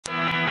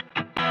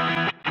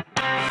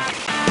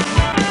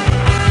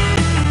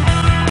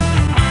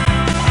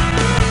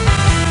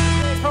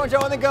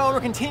go, and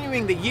we're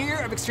continuing the year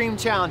of extreme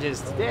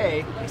challenges.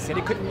 Today, they said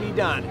it couldn't be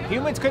done.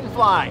 Humans couldn't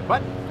fly,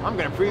 but I'm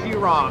gonna prove you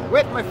wrong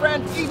with my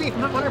friend Evie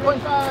from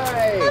 100.5.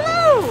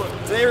 Hello!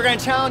 Today we're gonna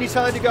challenge each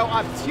other to go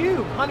up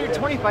to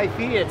 125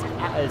 feet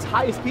at its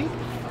highest peak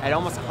at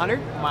almost 100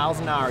 miles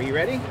an hour. You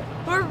ready?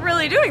 We're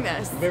really doing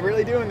this. We're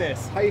really doing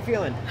this. How you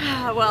feeling?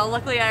 Well,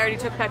 luckily I already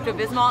took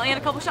Pepto-Bismol and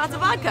a couple shots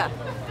of vodka.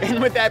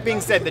 And with that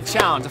being said, the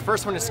challenge, the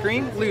first one to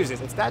scream loses.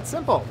 It's that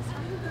simple.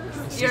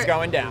 She's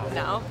going down.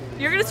 No.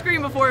 You're gonna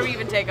scream before we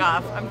even take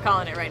off. I'm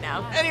calling it right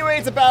now. Anyway,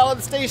 it's a battle at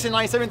the station.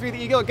 97.3 the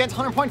Eagle against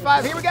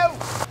 100.5. Here we go.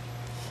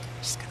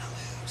 She's gonna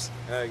lose.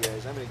 Alright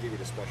guys, I'm gonna give you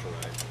the special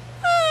ride.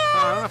 I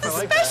don't know if I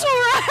like special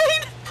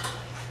ride?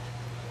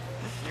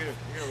 You're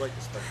gonna like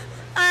the special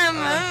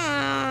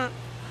ride.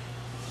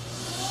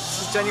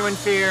 This is genuine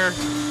fear.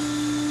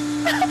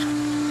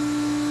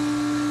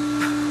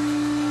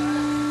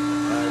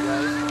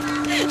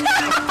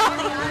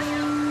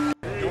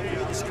 Don't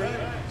forget the screen.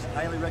 It's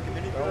highly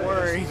recommended. Don't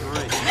worry.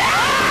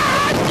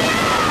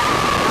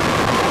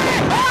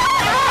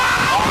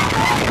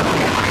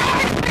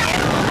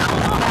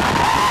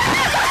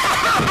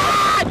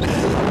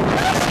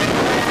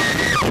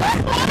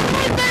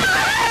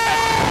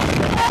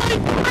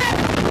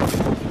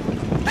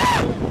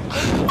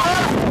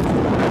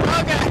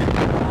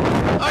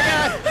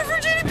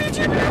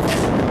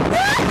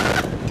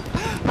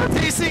 I'm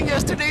tasting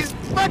yesterday's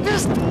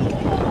breakfast.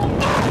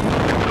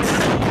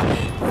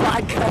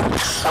 Vodka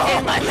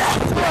in my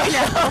mouth right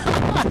now.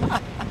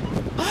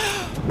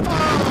 Oh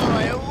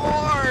my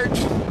lord!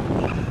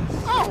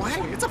 Oh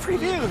hey, it's a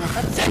preview.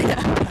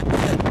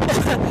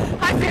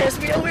 Hi Ferris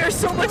wheel, we are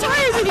so much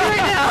higher than you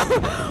right now.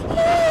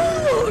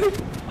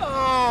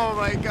 Oh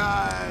my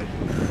god.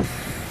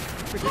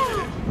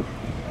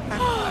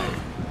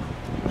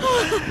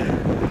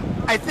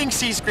 I think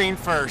she screamed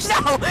first. No,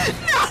 no.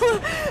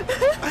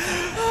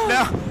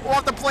 No, we'll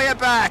have to play it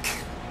back.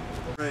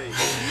 Right.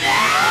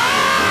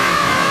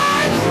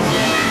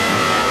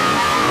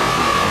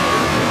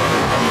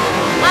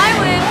 I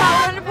win,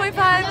 Power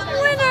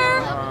 100.5 winner.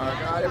 Oh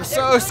god, it was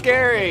so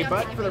scary.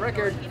 But for the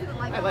record,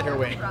 I let her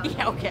win.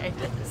 Yeah, okay.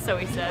 So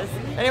he says.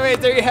 Anyways,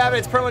 there you have it.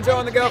 It's Promo Joe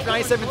on the go for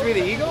 97.3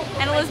 the Eagle.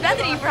 And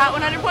Elizabethany for Hot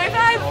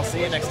 100.5. We'll see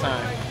you next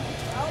time.